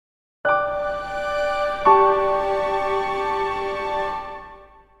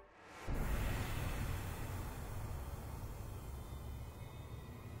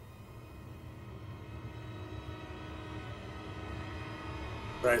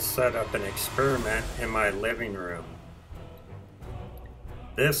I set up an experiment in my living room.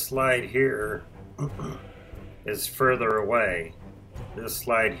 This light here is further away. This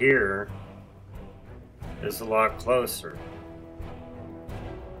light here is a lot closer.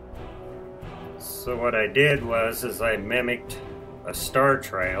 So what I did was I mimicked a star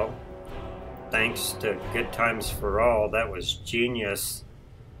trail. Thanks to Good Times for All, that was genius,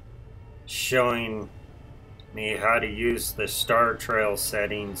 showing me how to use the star trail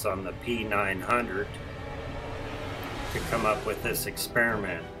settings on the P900 to come up with this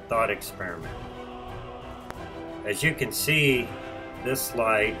thought experiment. As you can see, this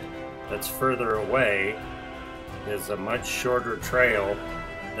light that's further away is a much shorter trail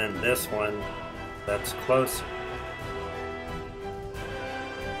than this one that's closer.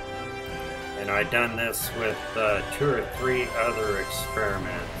 And I've done this with 2 or 3 other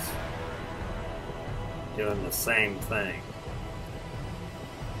experiments doing the same thing.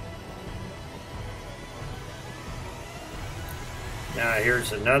 Now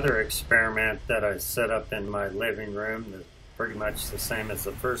here's another experiment that I set up in my living room that's pretty much the same as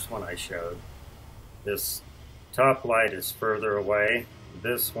the first one I showed. This top light is further away,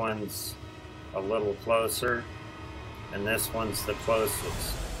 this one's a little closer, and this one's the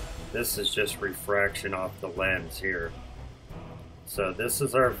closest. This is just refraction off the lens here. So this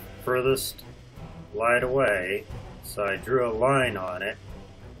is our furthest light away, so I drew a line on it.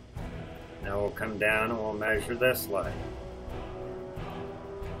 Now we'll come down and we'll measure this light.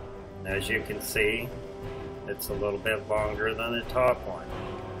 And as you can see, it's a little bit longer than the top one.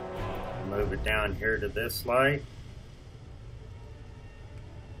 Move it down here to this light.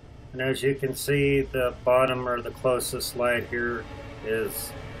 And as you can see, the bottom or the closest light here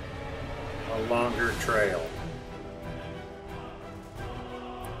is a longer trail.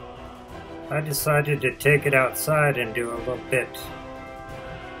 I decided to take it outside and do a little bit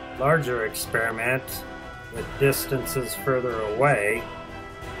larger experiment with distances further away.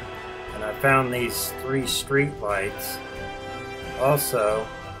 And I found these 3 street lights. Also,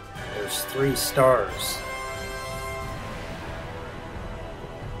 there's 3 stars.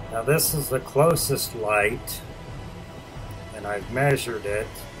 Now this is the closest light, and I've measured it.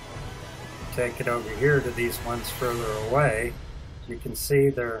 Take it over here to these ones further away. You can see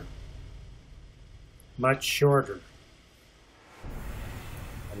they're much shorter.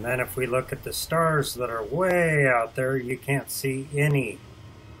 And then if we look at the stars that are way out there, you can't see any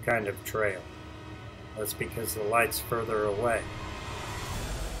kind of trail. That's because the light's further away.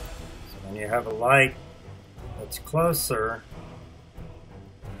 So when you have a light that's closer,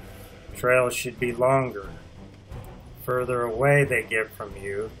 the trail should be longer. The further away they get from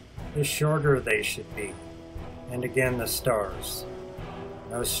you, the shorter they should be. And again, the stars.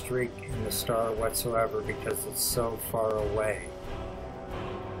 No streak in the star whatsoever because it's so far away.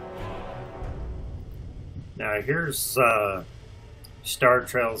 Now here's star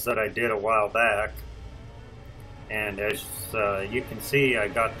trails that I did a while back. And as you can see, I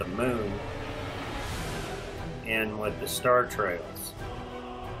got the moon in with the star trails.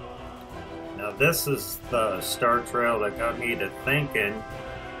 Now this is the star trail that got me to thinking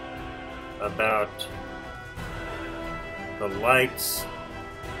about the lights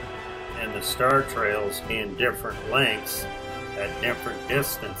and the star trails being different lengths at different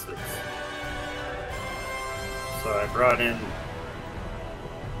distances. So I brought in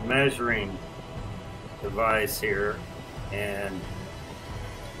a measuring device here and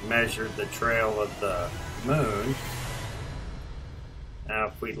measured the trail of the moon. Now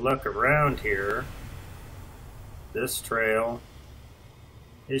if we look around here, this trail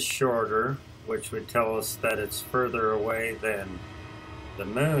is shorter, which would tell us that it's further away than the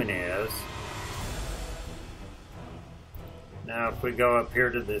moon is. Now if we go up here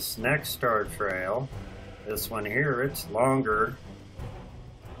to this next star trail, this one here, it's longer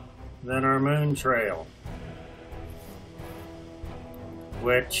than our moon trail,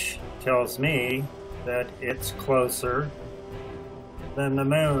 which tells me that it's closer than the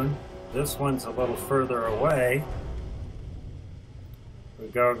moon. This one's a little further away. We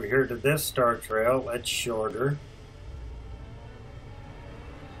go over here to this star trail, it's shorter.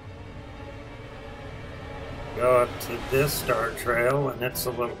 Go up to this star trail and it's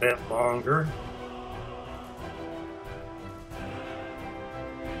a little bit longer.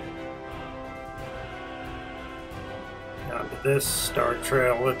 Down to this star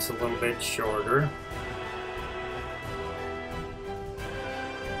trail, it's a little bit shorter.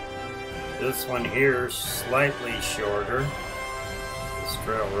 This one here is slightly shorter. This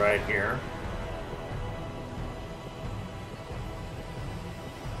trail right here.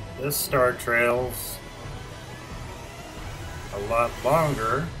 This star trail's a lot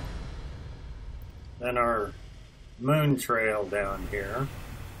longer than our moon trail down here.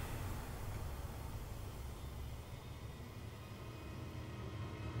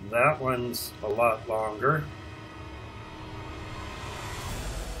 That one's a lot longer.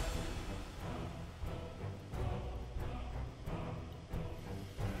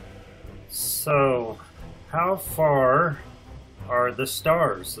 So, how far are the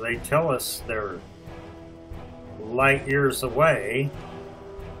stars? They tell us they're light years away,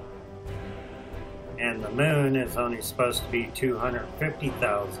 and the moon is only supposed to be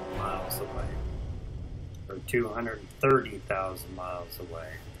 250,000 miles away, or 230,000 miles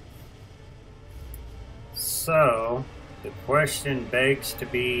away. So, the question begs to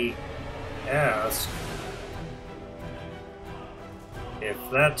be asked, if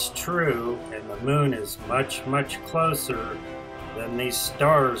that's true, and the moon is much, much closer than these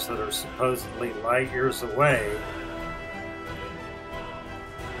stars that are supposedly light years away,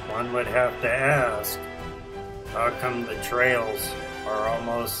 one would have to ask, how come the trails are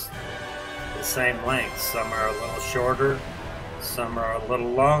almost the same length? Some are a little shorter, some are a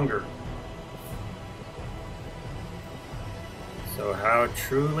little longer. So how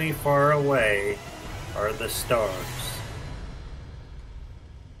truly far away are the stars?